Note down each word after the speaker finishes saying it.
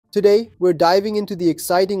Today, we're diving into the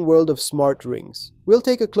exciting world of smart rings. We'll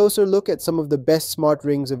take a closer look at some of the best smart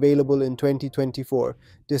rings available in 2024,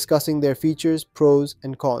 discussing their features, pros,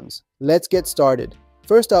 and cons. Let's get started.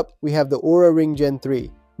 First up, we have the Oura Ring Gen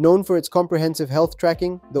 3. Known for its comprehensive health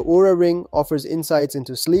tracking, the Oura Ring offers insights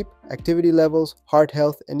into sleep, activity levels, heart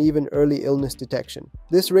health, and even early illness detection.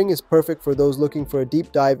 This ring is perfect for those looking for a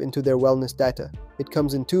deep dive into their wellness data. It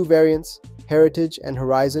comes in two variants, Heritage and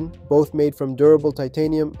Horizon, both made from durable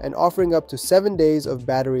titanium and offering up to 7 days of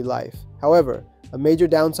battery life. However, a major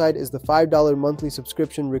downside is the $5 monthly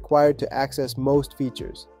subscription required to access most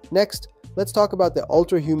features. Next, let's talk about the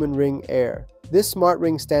Ultrahuman Ring Air. This smart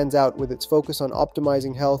ring stands out with its focus on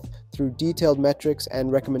optimizing health through detailed metrics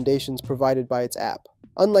and recommendations provided by its app.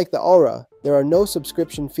 Unlike the Oura, there are no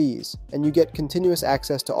subscription fees, and you get continuous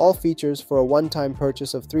access to all features for a one-time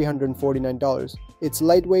purchase of $349. It's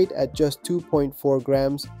lightweight at just 2.4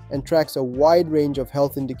 grams and tracks a wide range of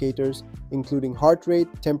health indicators, including heart rate,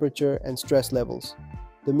 temperature, and stress levels.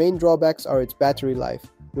 The main drawbacks are its battery life,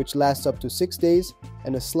 which lasts up to 6 days,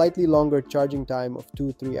 and a slightly longer charging time of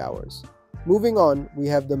 2-3 hours. Moving on, we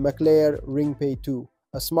have the Maclear Ring Pay 2,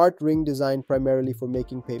 a smart ring designed primarily for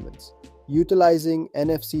making payments. Utilizing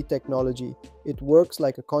NFC technology, it works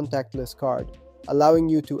like a contactless card, allowing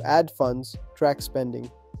you to add funds, track spending,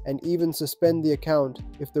 and even suspend the account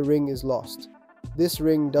if the ring is lost. This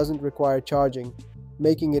ring doesn't require charging,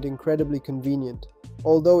 making it incredibly convenient,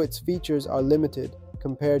 although its features are limited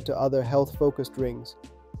compared to other health-focused rings.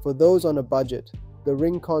 For those on a budget, the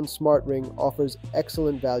Ringcon Smart Ring offers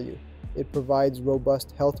excellent value. It provides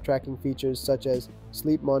robust health tracking features such as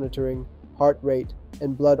sleep monitoring, heart rate,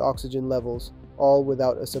 and blood oxygen levels, all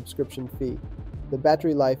without a subscription fee. The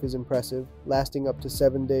battery life is impressive, lasting up to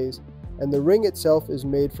 7 days, and the ring itself is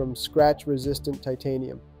made from scratch-resistant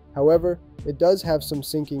titanium. However, it does have some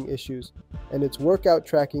syncing issues, and its workout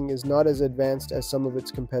tracking is not as advanced as some of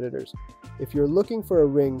its competitors. If you're looking for a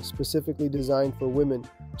ring specifically designed for women,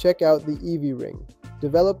 check out the Evie Ring.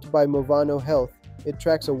 Developed by Movano Health, it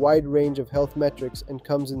tracks a wide range of health metrics and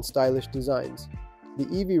comes in stylish designs. The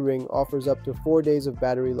Evie Ring offers up to 4 days of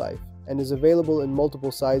battery life and is available in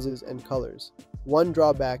multiple sizes and colors. One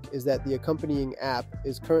drawback is that the accompanying app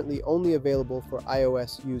is currently only available for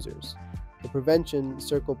iOS users. The Prevention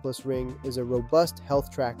Circle Plus Ring is a robust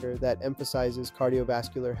health tracker that emphasizes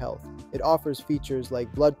cardiovascular health. It offers features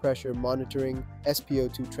like blood pressure monitoring,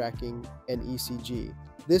 SpO2 tracking, and ECG.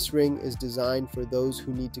 This ring is designed for those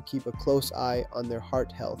who need to keep a close eye on their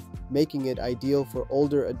heart health, making it ideal for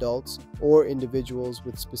older adults or individuals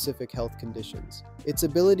with specific health conditions. Its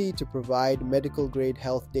ability to provide medical-grade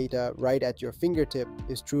health data right at your fingertip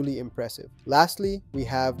is truly impressive. Lastly, we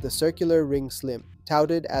have the Circular Ring Slim,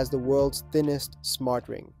 touted as the world's thinnest smart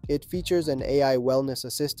ring. It features an AI wellness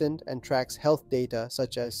assistant and tracks health data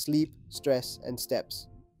such as sleep, stress, and steps.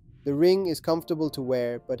 The ring is comfortable to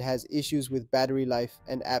wear but has issues with battery life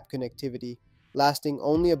and app connectivity, lasting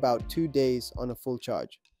only about 2 days on a full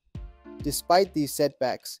charge. Despite these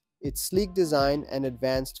setbacks, its sleek design and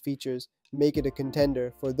advanced features make it a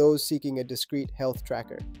contender for those seeking a discreet health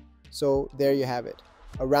tracker. So there you have it,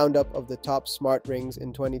 a roundup of the top smart rings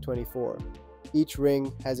in 2024. Each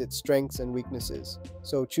ring has its strengths and weaknesses,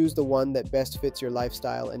 so choose the one that best fits your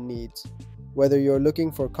lifestyle and needs. Whether you're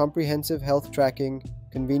looking for comprehensive health tracking,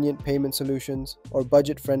 convenient payment solutions, or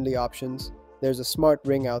budget-friendly options, there's a smart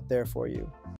ring out there for you.